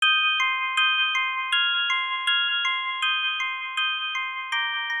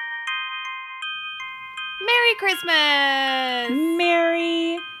Merry Christmas!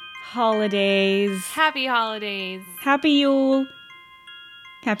 Merry holidays. Happy holidays. Happy Yule.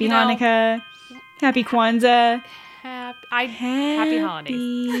 Happy You know- Hanukkah. Happy Kwanzaa. Happy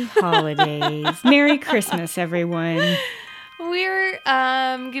holidays. Happy holidays. Merry Christmas, everyone. We're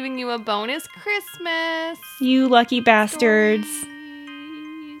giving you a bonus Christmas. You lucky bastards.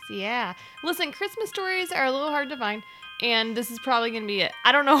 Stories. Yeah. Listen, Christmas stories are a little hard to find, and this is probably going to be it.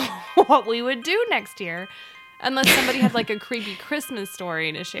 I don't know what we would do next year unless somebody had like a creepy Christmas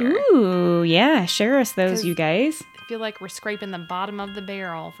story to share. Ooh, yeah. Share us those, 'Cause- you guys. I feel like we're scraping the bottom of the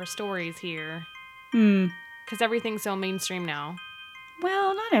barrel for stories here Hmm. because everything's so mainstream now.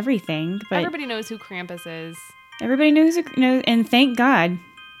 Well, not everything, but Everybody knows who Krampus is. everybody knows, and thank God,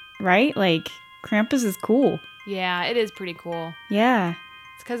 right? Like, Krampus is cool. Yeah, it is pretty cool. Yeah.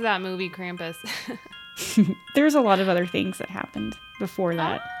 It's because of that movie Krampus. There's a lot of other things that happened before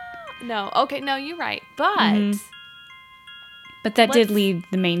that. No, okay, no, you're right. But Mhm. But that did let's- lead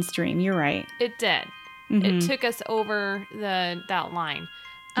the mainstream. You're right. it did. Mhm. It took us over that line.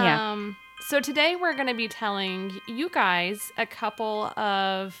 Yeah. So today we're going to be telling you guys a couple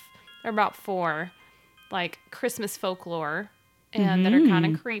of, or about 4, like Christmas folklore, and that are kind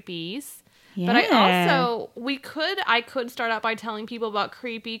of creepies. Yeah. But I could start out by telling people about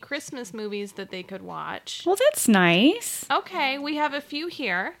creepy Christmas movies that they could watch. Well, that's nice. Okay, we have a few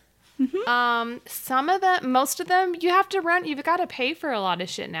here. Mm-hmm. Some of them, most of them, you have to rent. You've got to pay for a lot of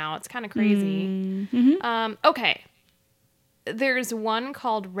shit now. It's kind of crazy. Mm-hmm. Okay. There's one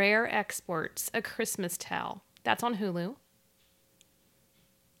called Rare Exports, A Christmas Tale. That's on Hulu.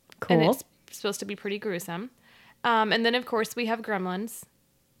 Cool. And it's supposed to be pretty gruesome. And then, of course, we have Gremlins.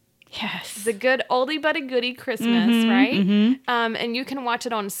 Yes. The good oldie but a goodie Christmas, right? And you can watch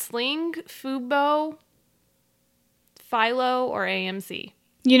it on Sling, Fubo, Philo, or AMC.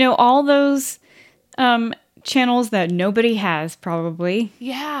 You know, all those channels that nobody has, probably.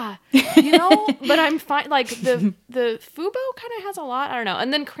 Yeah, you know, but I'm fine. Like the Fubo kind of has a lot. I don't know.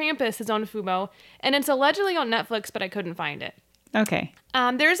 And then Krampus is on Fubo, and it's allegedly on Netflix, but I couldn't find it. Okay.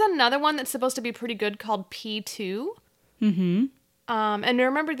 There's another one that's supposed to be pretty good called P2. Mm-hmm. And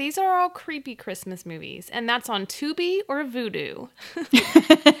remember, these are all creepy Christmas movies, and that's on Tubi or Vudu.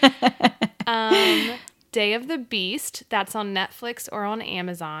 Day of the Beast, that's on Netflix or on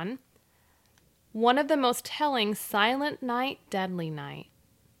Amazon. One of the most telling, Silent Night, Deadly Night.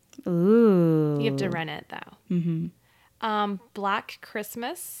 Ooh. You have to rent it, though. Mm-hmm. Black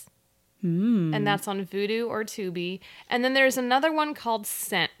Christmas, Mm. and that's on Vudu or Tubi. And then there's another one called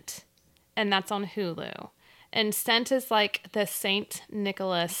Scent, and that's on Hulu. And Scent is like the Saint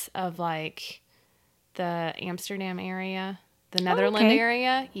Nicholas of like the Amsterdam area, the Netherlands okay.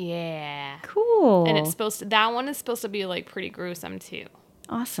 area. Yeah. Cool. And that one is supposed to be like pretty gruesome too.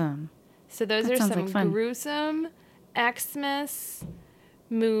 awesome. So those That are sounds some like fun. gruesome Xmas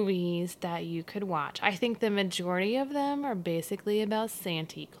movies that you could watch. I think the majority of them are basically about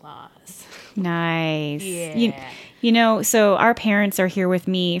Santa Claus. Nice. Yeah. You know, so our parents are here with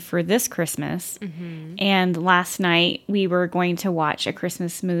me for this Christmas. Mm-hmm. And last night we were going to watch a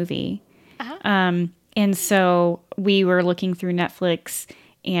Christmas movie. Uh-huh. And so we were looking through Netflix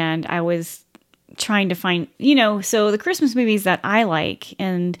and I was trying to find, so the Christmas movies that I like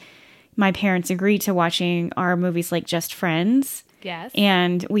and my parents agreed to watching are movies like Just Friends. Yes.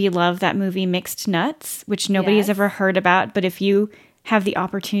 And we love that movie Mixed Nuts, which nobody has Yes. ever heard about. But if you have the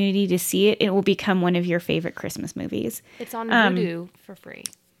opportunity to see it, it will become one of your favorite Christmas movies. It's on Vudu for free.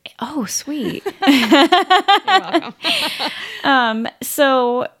 Oh, sweet. You're welcome.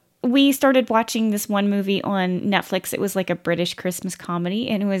 So we started watching this one movie on Netflix. It was like a British Christmas comedy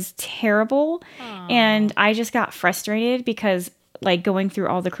and it was terrible. And I just got frustrated because like going through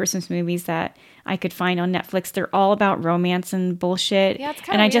all the Christmas movies that I could find on Netflix, they're all about romance and bullshit. Yeah, it's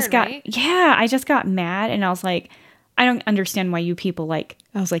kinda and I just weird, got, right? I just got mad and I was like, I don't understand why you people like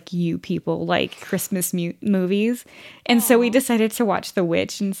Christmas movies. And so we decided to watch The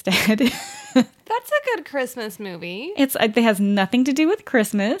Witch instead. That's a good Christmas movie. It has nothing to do with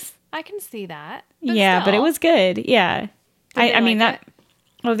Christmas. I can see that. But it still. was good. Yeah. Did they I mean like that.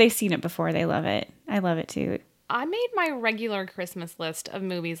 Oh, they've seen it before. They love it. I love it too. I made my regular Christmas list of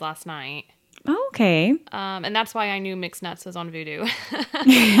movies last night. Oh, okay. And that's why I knew Mixed Nuts was on Vudu.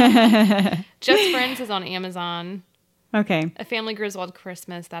 Just Friends is on Amazon. Okay. A Family Griswold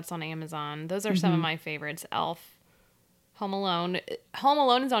Christmas, that's on Amazon. Those are some of my favorites. Elf. Home Alone. Home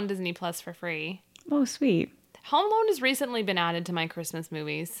Alone is on Disney Plus for free. Oh, sweet. Home Alone has recently been added to my Christmas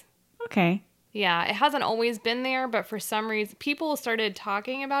movies. Okay. Yeah, it hasn't always been there, but for some reason, people started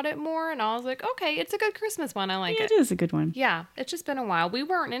talking about it more, and I was like, okay, it's a good Christmas one. I like Yeah, it. it is a good one. Yeah, it's just been a while. We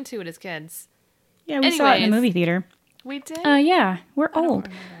weren't into it as kids. Yeah, we saw it in the Anyways. movie theater. We did? Yeah, we're I don't old.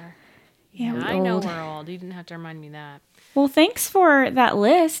 remember. Yeah, we're I know old. we're old. You didn't have to remind me that. Well, thanks for that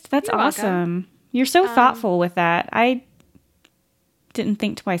list. That's You're welcome. awesome. You're so thoughtful with that. I didn't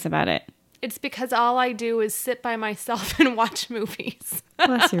think twice about it. It's because all I do is sit by myself and watch movies.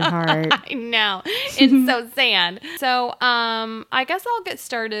 Bless your heart. I know. It's so sad. So, I guess I'll get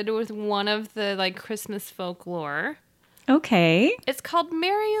started with one of the like Christmas folklore. Okay. It's called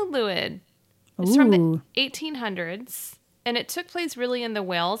Mary Lwyd. It's from the Ooh. 1800s, and it took place really in the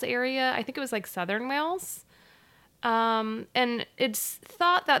Wales area. I think it was like southern Wales. And it's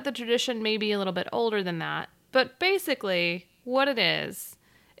thought that the tradition may be a little bit older than that. But basically, what it is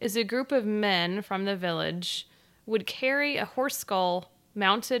a group of men from the village would carry a horse skull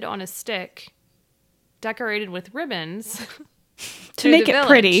mounted on a stick, decorated with ribbons, To make it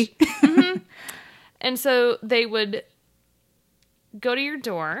pretty. And so they would go to your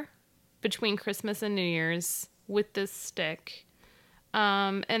door between Christmas and New Year's with this stick,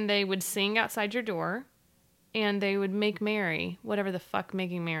 and they would sing outside your door, and they would make merry, whatever the fuck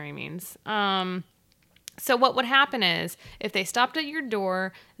making merry means. So what would happen is, if they stopped at your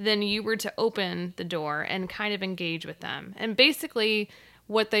door, then you were to open the door and kind of engage with them. And basically,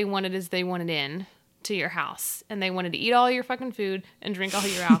 what they wanted is they wanted in to your house, and they wanted to eat all your fucking food and drink all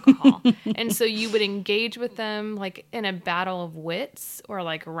your alcohol. And so you would engage with them like in a battle of wits or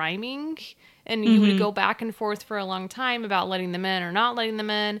like rhyming, and you would go back and forth for a long time about letting them in or not letting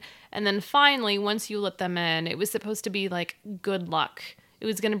them in. And then finally, once you let them in, it was supposed to be like good luck. It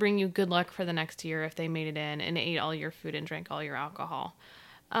was going to bring you good luck for the next year if they made it in and ate all your food and drank all your alcohol.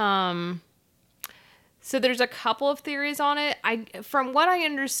 So there's a couple of theories on it. From what I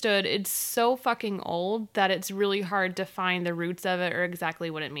understood, it's so fucking old that it's really hard to find the roots of it or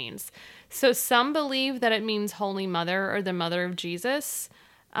exactly what it means. So some believe that it means Holy Mother or the Mother of Jesus.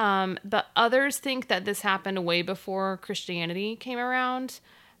 But others think that this happened way before Christianity came around.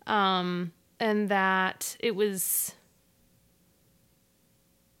 And that it was...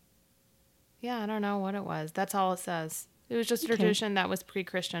 Yeah, I don't know what it was. That's all it says. It was just a tradition that was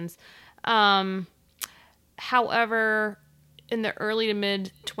pre-Christians. However, in the early to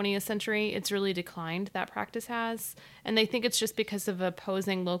mid 20th century, it's really declined, that practice has. And they think it's just because of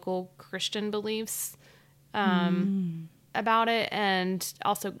opposing local Christian beliefs about it, and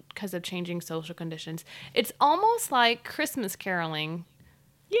also because of changing social conditions. It's almost like Christmas caroling.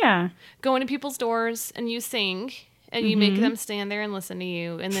 Yeah. Go into people's doors and you sing, and you make them stand there and listen to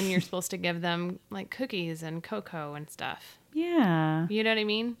you, and then you're supposed to give them like cookies and cocoa and stuff. Yeah. You know what I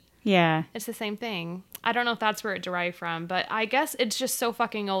mean? Yeah. It's the same thing. I don't know if that's where it derived from, but I guess it's just so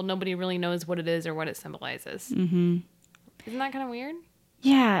fucking old, nobody really knows what it is or what it symbolizes. Mm-hmm. Isn't that kind of weird?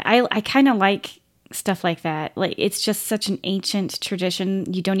 Yeah, I kind of like stuff like that. Like, it's just such an ancient tradition.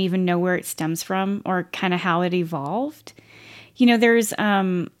 You don't even know where it stems from or kind of how it evolved. You know, there's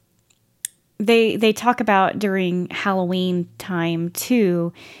they talk about during Halloween time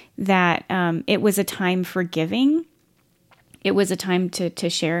too that it was a time for giving. It was a time to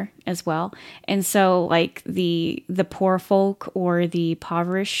share as well. And so like the poor folk or the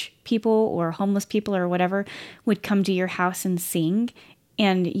impoverished people or homeless people or whatever would come to your house and sing,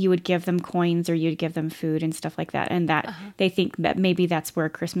 and you would give them coins or you'd give them food and stuff like that. And that they think that maybe that's where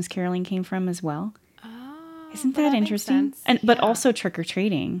Christmas caroling came from as well. Oh, Isn't that interesting? sense. And but also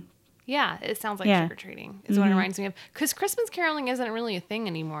trick-or-treating. Yeah, it sounds like Yeah. trick-or-treating is what it reminds me of. Because Christmas caroling isn't really a thing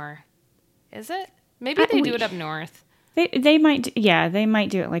anymore, is it? Maybe they do it up north. They might they might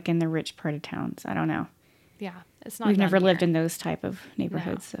do it like in the rich part of towns. I don't know. Yeah, it's not. We've done never lived here. in those type of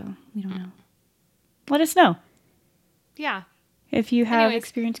neighborhoods, so we don't know. Let us know Yeah, if you have Anyways.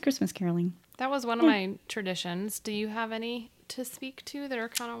 experienced Christmas caroling. that was one of my traditions. Do you have any to speak to that are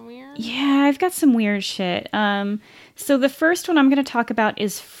kind of weird? Yeah, I've got some weird shit. So the first one I'm going to talk about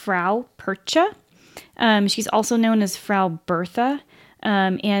is Frau Percha. She's also known as Frau Bertha,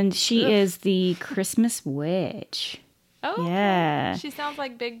 and she is the Christmas witch. Oh, Yeah. She sounds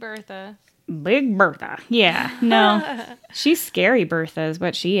like Big Bertha. Big Bertha. Yeah. No. She's scary Bertha is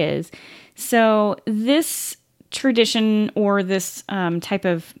what she is. So this tradition or this type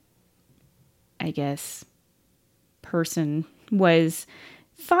of, I guess, person was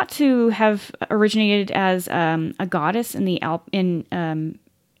thought to have originated as a goddess in the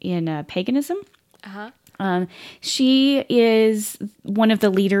in paganism. Uh-huh. She is one of the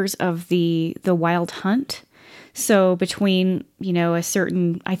leaders of the Wild Hunt. So between, a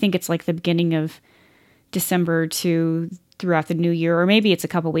certain, I think it's like the beginning of December to throughout the new year, or maybe it's a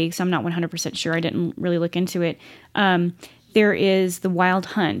couple weeks. I'm not 100% sure. I didn't really look into it. There is the Wild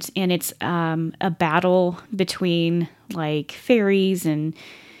Hunt, and it's a battle between like fairies and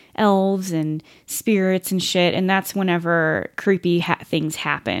elves and spirits and shit. And that's whenever creepy things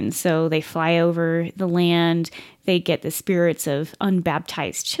happen. So they fly over the land. They get the spirits of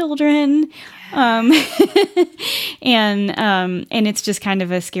unbaptized children. And it's just kind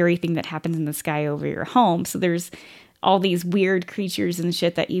of a scary thing that happens in the sky over your home. So there's all these weird creatures and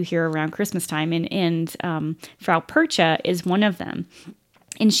shit that you hear around Christmas time. And Frau Percha is one of them.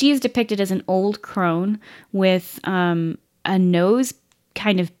 And she is depicted as an old crone with a nose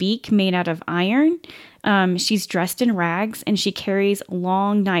kind of beak made out of iron. She's dressed in rags, and she carries a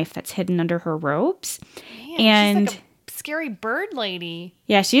long knife that's hidden under her robes. Man, and she's like a scary bird lady.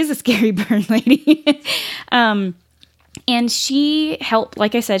 Yeah, she is a scary bird lady. And she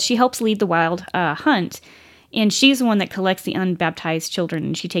like I said, she helps lead the wild hunt. And she's the one that collects the unbaptized children,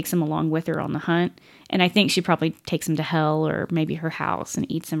 and she takes them along with her on the hunt. And I think she probably takes them to hell or maybe her house and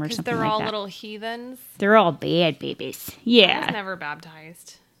eats them or something like that. They're all little heathens. They're all bad babies. Yeah. I was never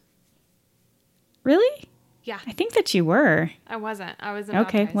baptized. Really? Yeah. I think that you were. I wasn't. I wasn't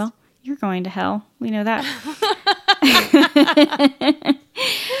Okay, baptized. well, you're going to hell. We know that.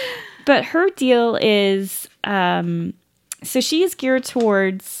 But her deal is, so she is geared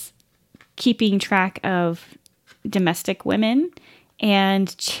towards keeping track of domestic women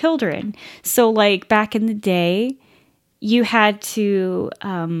and children. So like back in the day, you had to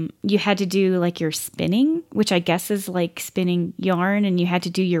do like your spinning, which I guess is like spinning yarn, and you had to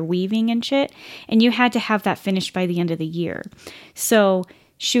do your weaving and shit. And you had to have that finished by the end of the year. So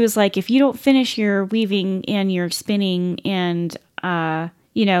she was like, if you don't finish your weaving and your spinning and,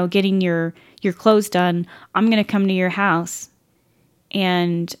 getting your clothes done, I'm going to come to your house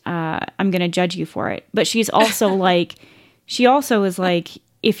and I'm going to judge you for it. But she's also like, she also is like,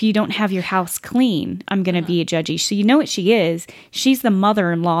 if you don't have your house clean, I'm going to be a judgy. So you know what she is? She's the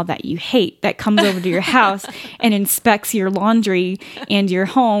mother-in-law that you hate that comes over to your house and inspects your laundry and your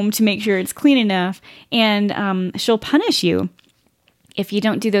home to make sure it's clean enough. And she'll punish you if you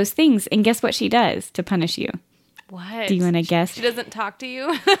don't do those things. And guess what she does to punish you? What? Do you want to guess? She doesn't talk to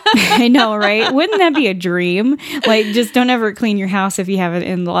you? I know, right? Wouldn't that be a dream? Like, just don't ever clean your house if you have an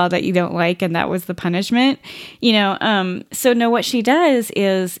in-law that you don't like, and that was the punishment. So no, what she does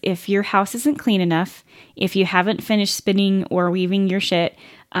is if your house isn't clean enough, if you haven't finished spinning or weaving your shit,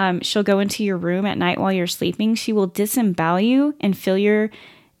 she'll go into your room at night while you're sleeping. She will disembowel you and fill your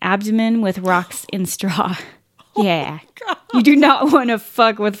abdomen with rocks and straw. Yeah. God. You do not want to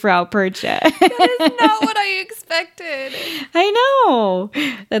fuck with Frau Percha. That is not what I expected. I know.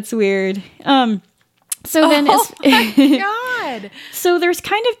 That's weird. So then God. So there's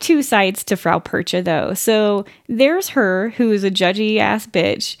kind of two sides to Frau Percha, though. So there's her, who is a judgy ass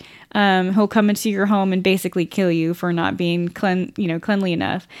bitch, who'll come into your home and basically kill you for not being cleanly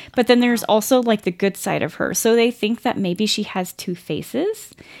enough. But then there's also like the good side of her. So they think that maybe she has two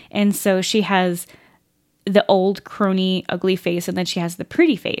faces. And so she has the old crony ugly face, and then she has the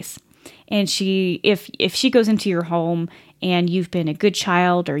pretty face. And if she goes into your home and you've been a good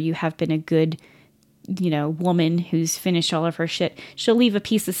child, or you have been a good woman who's finished all of her shit, she'll leave a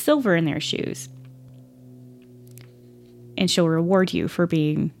piece of silver in their shoes, and she'll reward you for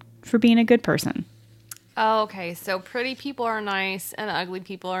being a good person. Oh, okay. So pretty people are nice and ugly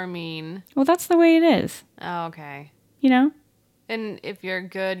people are mean. Well, that's the way it is. Oh, okay. And if you're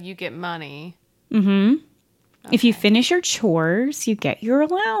good, you get money. Mm-hmm. Okay. If you finish your chores, you get your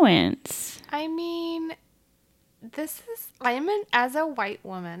allowance. I mean, as a white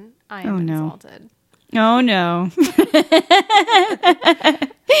woman, I am insulted. Oh, no.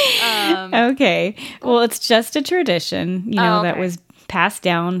 Okay. Well, it's just a tradition, that was passed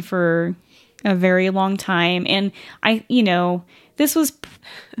down for a very long time. And this is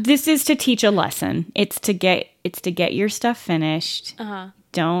to teach a lesson. It's to get your stuff finished. Uh-huh.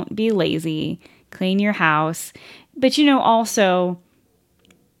 Don't be lazy. Clean your house. But also,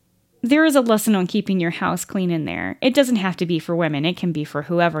 there is a lesson on keeping your house clean in there. It doesn't have to be for women. It can be for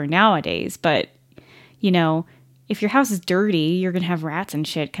whoever nowadays. But, if your house is dirty, you're going to have rats and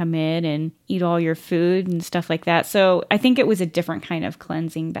shit come in and eat all your food and stuff like that. So I think it was a different kind of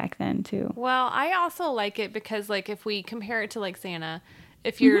cleansing back then, too. Well, I also like it because, like, if we compare it to, like, Santa,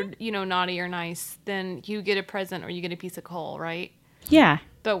 if you're, naughty or nice, then you get a present or you get a piece of coal, right? Yeah.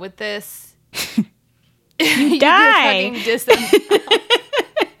 But with this... you die. Yes. That's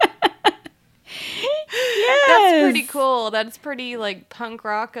pretty cool. That's pretty like punk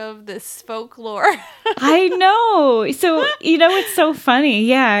rock of this folklore. I know. So, it's so funny.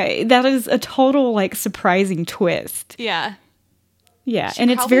 Yeah. That is a total like surprising twist. Yeah. Yeah.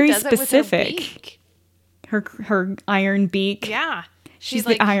 And it's very specific. Her iron beak. Yeah. She's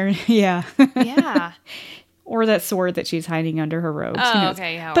like, the iron. Yeah. Yeah. Or that sword that she's hiding under her robes. Who Oh, knows?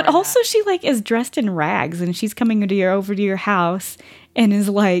 okay. Yeah, But or also she like is dressed in rags and she's coming over to your house and is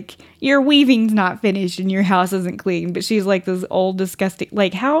like, your weaving's not finished and your house isn't clean. But she's like this old, disgusting,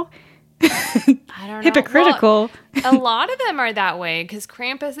 like how I don't know. hypocritical. Well, a lot of them are that way because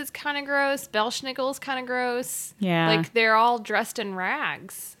Krampus is kind of gross. Belschnickel is kind of gross. Yeah. Like they're all dressed in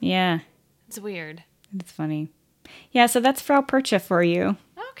rags. Yeah. It's weird. It's funny. Yeah, so that's Frau Percha for you.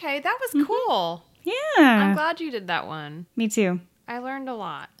 Okay, that was cool. I'm Yeah. glad you did that one. Me too. I learned a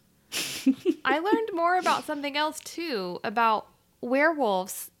lot. I learned more about something else too, about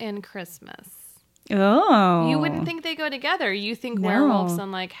werewolves and Christmas. Oh. You wouldn't think they go together. You think No. werewolves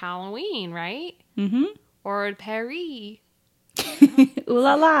on like Halloween, right? Mm-hmm. Or Paris. Ooh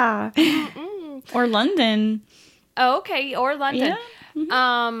la la. Or London. Oh, okay, or London.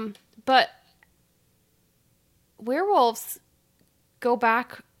 Yeah. But werewolves go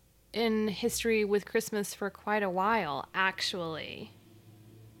back in history with Christmas for quite a while, actually.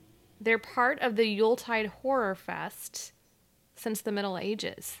 They're part of the Yuletide Horror Fest since the Middle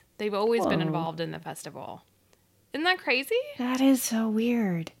Ages. They've always been Whoa. involved in the festival. Isn't that crazy? That is so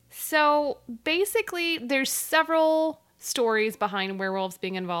weird. So basically, there's several stories behind werewolves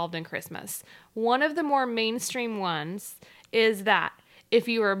being involved in Christmas. One of the more mainstream ones is that if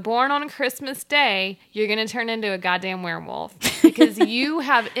you were born on Christmas Day, you're going to turn into a goddamn werewolf because you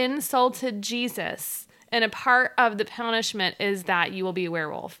have insulted Jesus. And a part of the punishment is that you will be a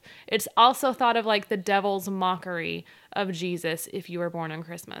werewolf. It's also thought of like the devil's mockery of Jesus if you were born on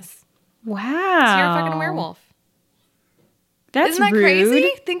Christmas. Wow. So you're a fucking werewolf. That's Isn't that rude. crazy?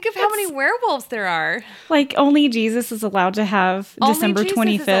 Think of how many werewolves there are. Like only Jesus is allowed to have December Only 25th.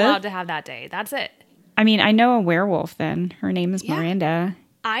 Jesus is allowed to have that day. That's it. I mean, I know a werewolf then. Her name is Yeah. Miranda.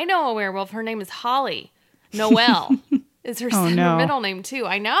 I know a werewolf. Her name is Holly. Noelle is her, Oh, her no. middle name too.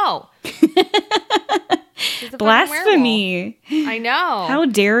 I know. She's a fucking Blasphemy. werewolf. I know. How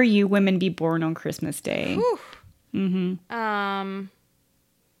dare you women be born on Christmas Day? Whew. Mm-hmm.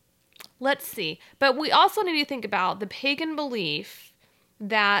 Let's see. But we also need to think about the pagan belief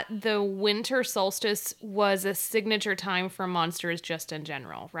that the winter solstice was a signature time for monsters just in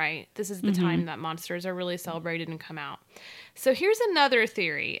general, right? This is the time that monsters are really celebrated and come out. So here's another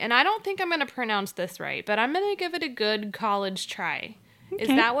theory, and I don't think I'm going to pronounce this right, but I'm going to give it a good college try. Okay.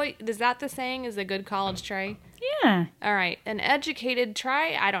 Is that the saying, is a good college try? Yeah. All right, an educated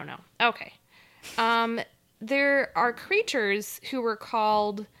try? I don't know. Okay. There are creatures who were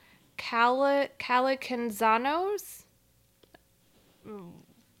called Calicanzanos.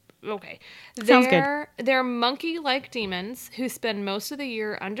 Okay. Sounds good. They're monkey-like demons who spend most of the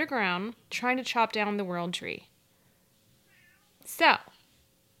year underground trying to chop down the world tree. So,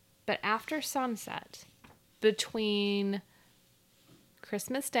 but after sunset, between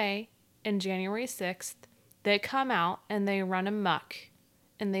Christmas Day and January 6th, they come out and they run amok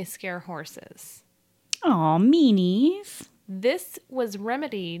and they scare horses. Aw, meanies. This was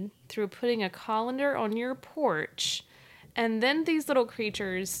remedied through putting a colander on your porch, and then these little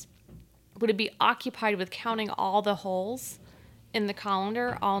creatures would be occupied with counting all the holes in the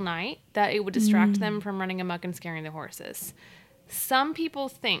colander all night, that it would distract them from running amok and scaring the horses. Some people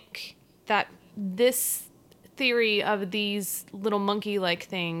think that this theory of these little monkey-like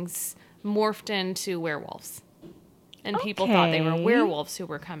things morphed into werewolves, and people thought they were Okay. werewolves who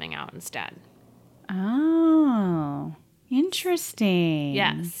were coming out instead. Oh, interesting.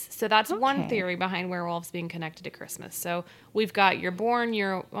 Yes. So that's one Okay. theory behind werewolves being connected to Christmas. So we've got you're born,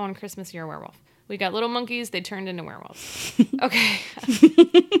 you're on Christmas, you're a werewolf. We got little monkeys, they turned into werewolves. Okay.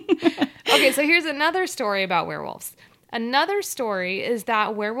 Okay, so here's another story about werewolves. Another story is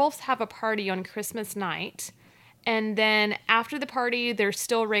that werewolves have a party on Christmas night, and then after the party, they're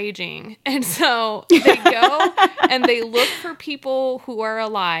still raging. And so they go and they look for people who are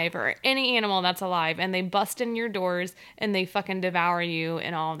alive or any animal that's alive, and they bust in your doors and they fucking devour you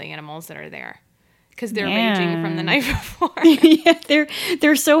and all the animals that are there because they're raging from the night before. Yeah,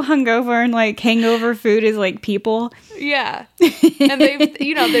 they're so hungover and like hangover food is like people. Yeah. And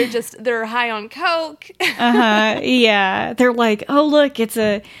they're high on coke. Yeah, they're like, oh look, it's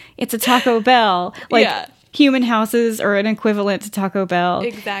a Taco Bell. Like Yeah. human houses are an equivalent to Taco Bell.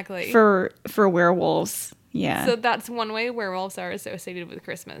 Exactly. For werewolves. Yeah. So that's one way werewolves are associated with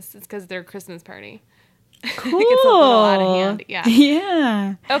Christmas. It's because their Christmas party. cool. It gets a little out of hand. Yeah.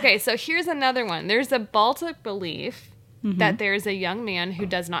 Yeah. Okay, so here's another one. There's a Baltic belief that there's a young man who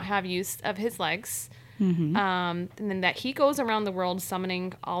does not have use of his legs, and then that he goes around the world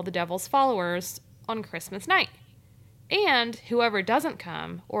summoning all the devil's followers on Christmas night. And whoever doesn't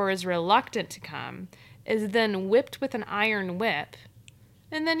come or is reluctant to come is then whipped with an iron whip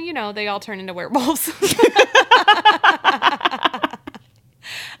And then, they all turn into werewolves.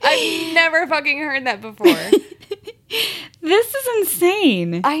 I've never fucking heard that before. This is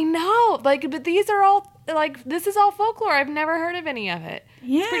insane. I know. But these are all, this is all folklore. I've never heard of any of it.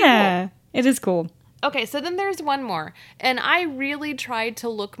 Yeah. It's pretty cool. It is cool. Okay, so then there's one more. And I really tried to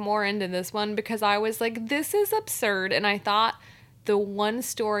look more into this one because I was like, this is absurd. And I thought the one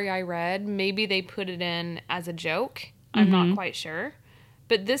story I read, maybe they put it in as a joke. I'm not quite sure.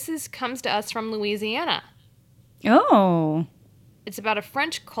 But this comes to us from Louisiana. Oh. It's about a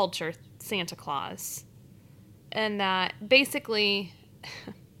French culture Santa Claus. And that basically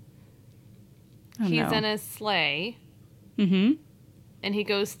he's in a sleigh. Mm-hmm. And he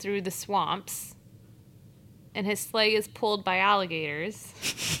goes through the swamps. And his sleigh is pulled by alligators.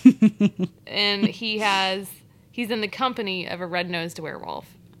 And he's in the company of a red-nosed werewolf.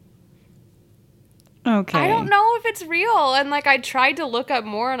 Okay. I don't know if it's real. And I tried to look up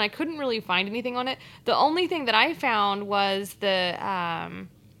more and I couldn't really find anything on it. The only thing that I found was the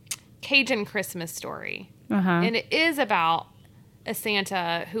Cajun Christmas story. And it is about a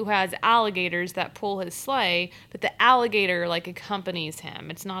Santa who has alligators that pull his sleigh, but the alligator accompanies him.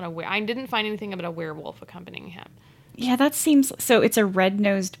 It's not I didn't find anything about a werewolf accompanying him. Yeah, that seems... So it's a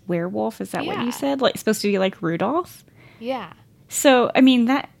red-nosed werewolf? Is that what you said? Supposed to be like Rudolph? Yeah. So, I mean,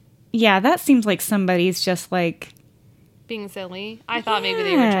 that seems like somebody's just being silly. I thought maybe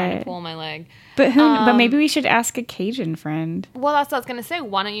they were trying to pull my leg. But but maybe we should ask a Cajun friend. Well, that's what I was going to say.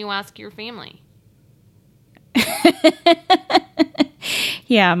 Why don't you ask your family?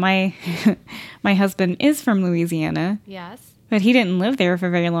 Yeah, my husband is from Louisiana. Yes. But he didn't live there for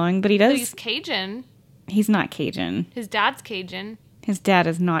very long, but he does. So he's Cajun. He's not Cajun. His dad's Cajun. His dad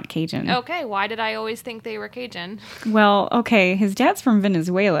is not Cajun. Okay, why did I always think they were Cajun? Well, okay, his dad's from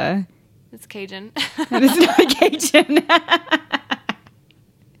Venezuela. It's Cajun. That is not Cajun.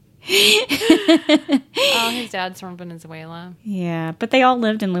 Oh, his dad's from Venezuela. Yeah, but they all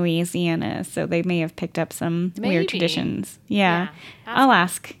lived in Louisiana, so they may have picked up some weird traditions. Yeah. I'll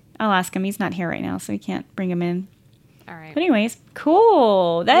ask him. He's not here right now, so we can't bring him in. All right. But anyways,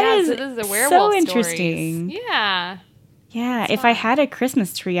 cool. This is a werewolf so interesting. Stories. Yeah. Yeah, if I had a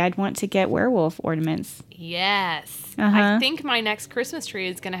Christmas tree, I'd want to get werewolf ornaments. Yes. I think my next Christmas tree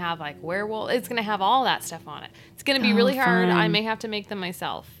is going to have werewolf. It's going to have all that stuff on it. It's going to be really hard. Fun. I may have to make them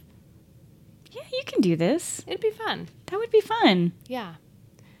myself. Yeah, you can do this. It'd be fun. That would be fun. Yeah.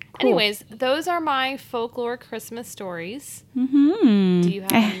 Cool. Anyways, those are my folklore Christmas stories. Mm-hmm. Do you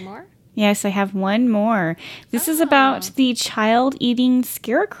have any more? Yes, I have one more. This is about the child-eating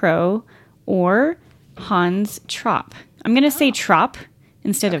scarecrow, or Hans Trapp. I'm going to say Trapp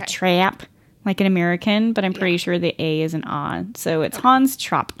instead of Trap, like an American, but I'm pretty sure the A is an A. So it's Hans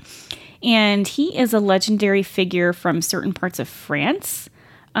Trapp. And he is a legendary figure from certain parts of France.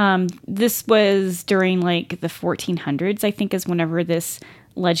 This was during the 1400s, I think, is whenever this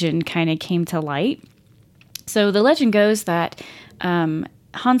legend kind of came to light. So the legend goes that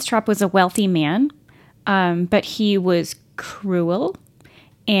Hans Trapp was a wealthy man, but he was cruel,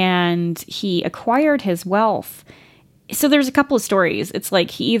 and he acquired his wealth. So there's a couple of stories. It's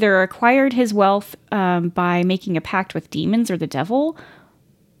he either acquired his wealth by making a pact with demons or the devil,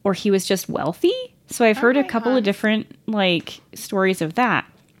 or he was just wealthy. So I've heard a couple of different stories of that.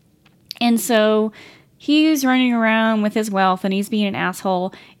 And so he's running around with his wealth and he's being an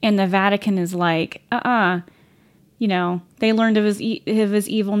asshole, and the Vatican is they learned of his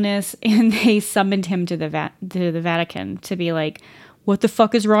evilness, and they summoned him to the Vatican to be like, what the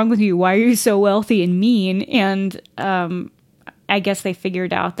fuck is wrong with you? Why are you so wealthy and mean? And I guess they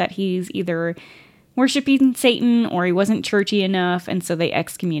figured out that he's either worshiping Satan or he wasn't churchy enough, and so they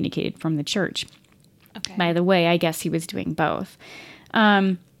excommunicated from the church. Okay. By the way, I guess he was doing both.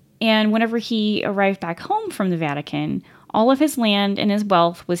 And whenever he arrived back home from the Vatican, all of his land and his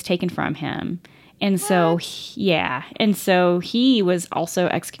wealth was taken from him. And so, and so he was also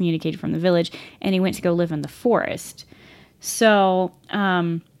excommunicated from the village, and he went to go live in the forest. So,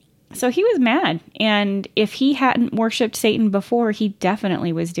 so he was mad, and if he hadn't worshipped Satan before, he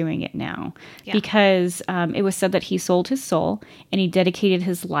definitely was doing it now, because it was said that he sold his soul and he dedicated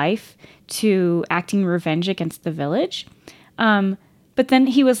his life to acting revenge against the village. But then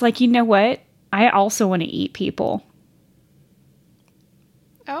he was like, you know what? I also want to eat people.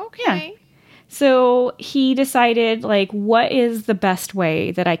 Okay. Yeah. So he decided, what is the best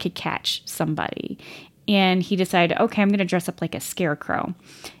way that I could catch somebody? And he decided, okay, I'm going to dress up like a scarecrow.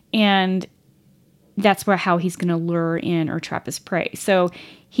 And that's how he's going to lure in or trap his prey. So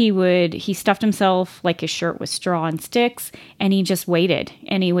he stuffed himself like his shirt with straw and sticks, and he just waited.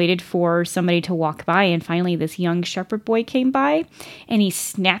 And he waited for somebody to walk by, and finally this young shepherd boy came by, and he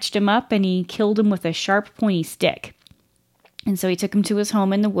snatched him up and he killed him with a sharp, pointy stick. And so he took him to his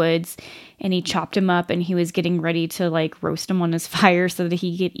home in the woods, and he chopped him up, and he was getting ready to like roast him on his fire so that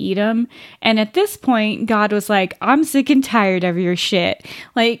he could eat him. And at this point, God was like, I'm sick and tired of your shit.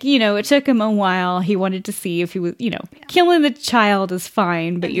 Like, it took him a while. He wanted to see if he was, killing the child is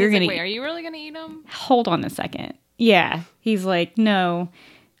fine, but you're going to... Wait, are you really going to eat him? Hold on a second. Yeah. He's like, no.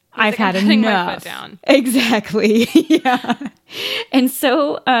 I've had enough. My foot down. Exactly. Yeah. And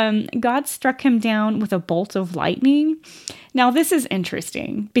so God struck him down with a bolt of lightning. Now, this is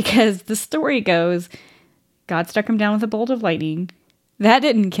interesting because the story goes, God struck him down with a bolt of lightning. That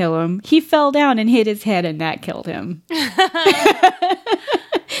didn't kill him. He fell down and hit his head, and that killed him.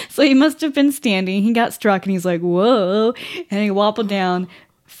 So he must have been standing. He got struck, and he's like, whoa. And he wobbled down,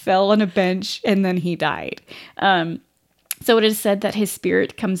 fell on a bench, and then he died. So it is said that his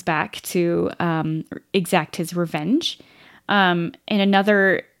spirit comes back to exact his revenge.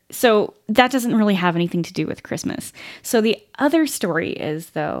 So that doesn't really have anything to do with Christmas. So the other story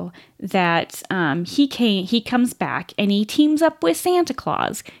is, though, that he comes back and he teams up with Santa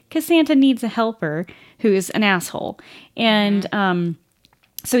Claus because Santa needs a helper who's an asshole. And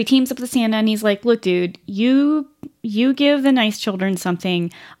so he teams up with Santa and he's like, look, dude, you give the nice children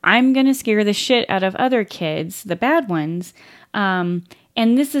something. I'm going to scare the shit out of other kids, the bad ones. And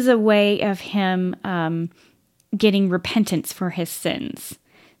this is a way of him getting repentance for his sins,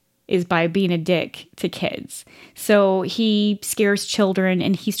 is by being a dick to kids. So he scares children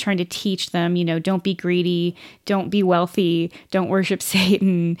and he's trying to teach them, don't be greedy, don't be wealthy, don't worship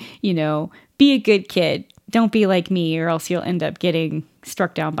Satan, be a good kid. Don't be like me, or else you'll end up getting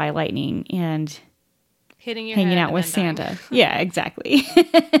struck down by lightning and hanging out with Santa. Yeah, exactly.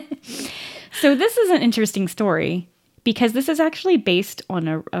 So this is an interesting story because this is actually based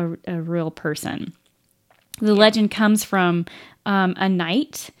on a real person. The legend comes from a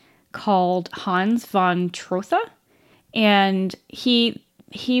knight called Hans von Trotha, and he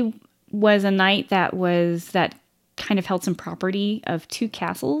was a knight that kind of held some property of 2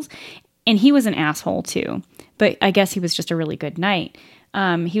 castles, and he was an asshole too, but I guess he was just a really good knight.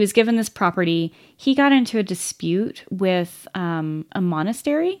 He was given this property. He got into a dispute with a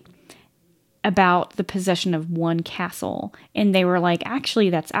monastery about the possession of one castle, and they were like, actually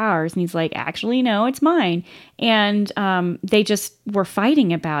that's ours, and he's like, actually no, it's mine. And they just were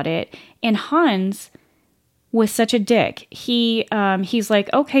fighting about it, and Hans was such a dick. He's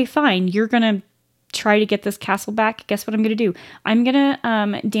like, okay, fine, you're gonna try to get this castle back. Guess what I'm gonna do? I'm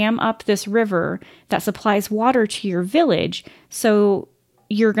gonna dam up this river that supplies water to your village, so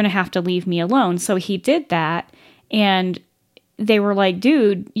you're gonna have to leave me alone. So he did that, and they were like,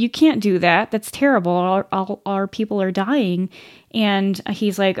 dude, you can't do that. That's terrible. Our people are dying. And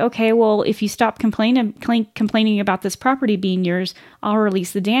he's like, okay, well, if you stop complaining about this property being yours, I'll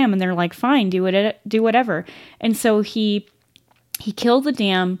release the dam. And they're like, fine, do whatever. And so he killed the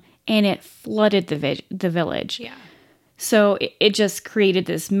dam, and it flooded the village. Yeah. So it just created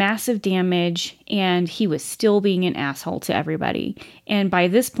this massive damage, and he was still being an asshole to everybody. And by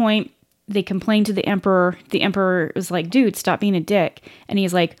this point, they complained to the emperor. The emperor was like, dude, stop being a dick. And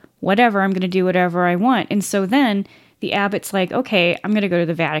he's like, whatever, I'm going to do whatever I want. And so then the abbot's like, okay, I'm going to go to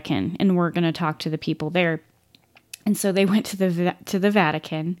the Vatican and we're going to talk to the people there. And so they went to the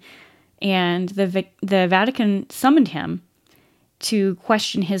Vatican, and the Vatican summoned him to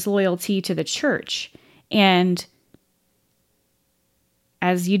question his loyalty to the church. And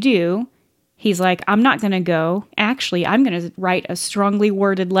as you do, he's like, I'm not going to go. Actually, I'm going to write a strongly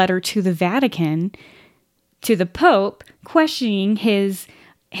worded letter to the Vatican, to the Pope, questioning his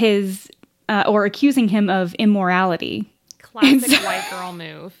or accusing him of immorality. Classic white girl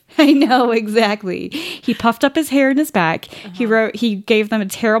move. I know, exactly. He puffed up his hair in his back. He gave them a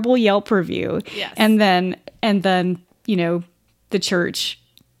terrible Yelp review. Yes. And then, the church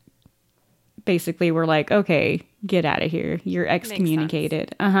basically were like, okay, get out of here. You're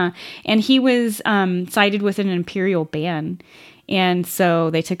excommunicated. And he was cited with an imperial ban. And so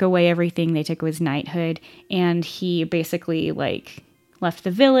they took away everything. They took his knighthood, and he basically left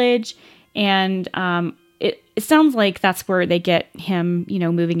the village. And it sounds like that's where they get him,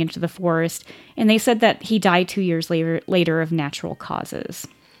 moving into the forest. And they said that he died 2 years later of natural causes.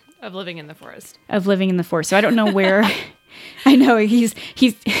 Of living in the forest. So I don't know where. I know he's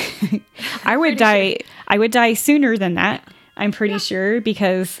I would die sooner than that. I'm pretty sure,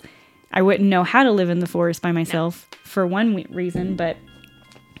 because I wouldn't know how to live in the forest by myself for one reason, but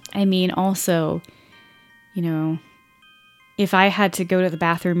I mean also you know, if I had to go to the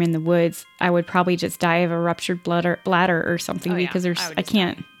bathroom in the woods, I would probably just die of a ruptured bladder or something, Oh, yeah. because I would I just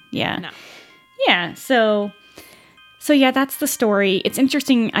can't. die. Yeah. No. Yeah. So yeah, that's the story. It's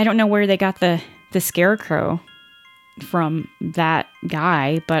interesting. I don't know where they got the scarecrow from that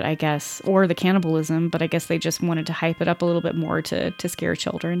guy, but I guess, or the cannibalism, but I guess they just wanted to hype it up a little bit more to scare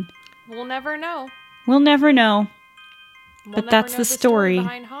children. We'll never know. We'll never know. We'll But never that's know the story.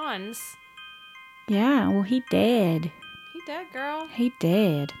 behind Hans. Yeah, well, he did. He dead, girl. He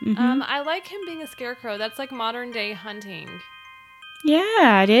did. Mhm. I like him being a scarecrow. That's like modern day hunting.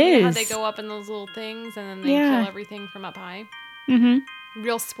 Yeah, it You is. know how they go up in those little things and then they kill everything from up high? Mm-hmm.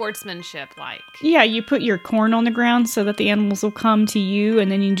 Real sportsmanship, like. Yeah, you put your corn on the ground so that the animals will come to you,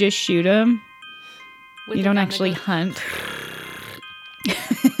 and then you just shoot them. With You the don't gun that actually goes- hunt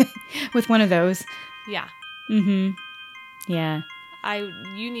with one of those. Yeah. Mm-hmm. Yeah.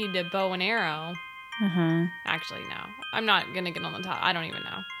 You need a bow and arrow. Uh-huh. Actually, no. I'm not gonna get on the top. I don't even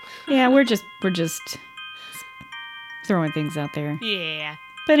know. Yeah, we're just throwing things out there. Yeah.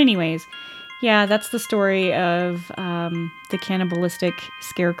 But anyways, yeah, that's the story of the cannibalistic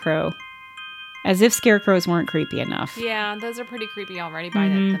scarecrow. As if scarecrows weren't creepy enough. Yeah, those are pretty creepy already by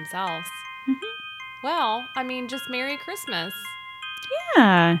themselves. Well, I mean, just Merry Christmas.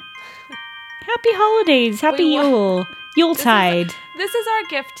 Yeah. Happy holidays. Happy We wa- Yule. Yuletide. This is our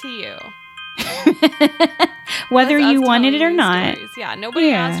gift to you. Whether That's us you wanted it telling or you not. stories. Yeah, nobody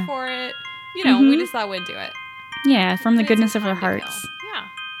Yeah. asked for it. You know, we just thought we'd do it. Yeah, from the We had goodness some of our time to hearts. kill. Yeah.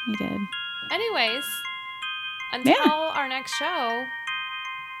 We did. Anyways, until our next show.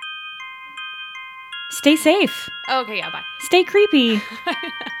 Stay safe. Okay, yeah, bye. Stay creepy.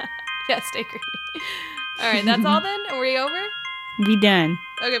 Yeah, stay creepy. All right, that's all then? Are we over? We done.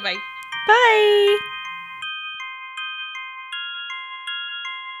 Okay, bye. Bye.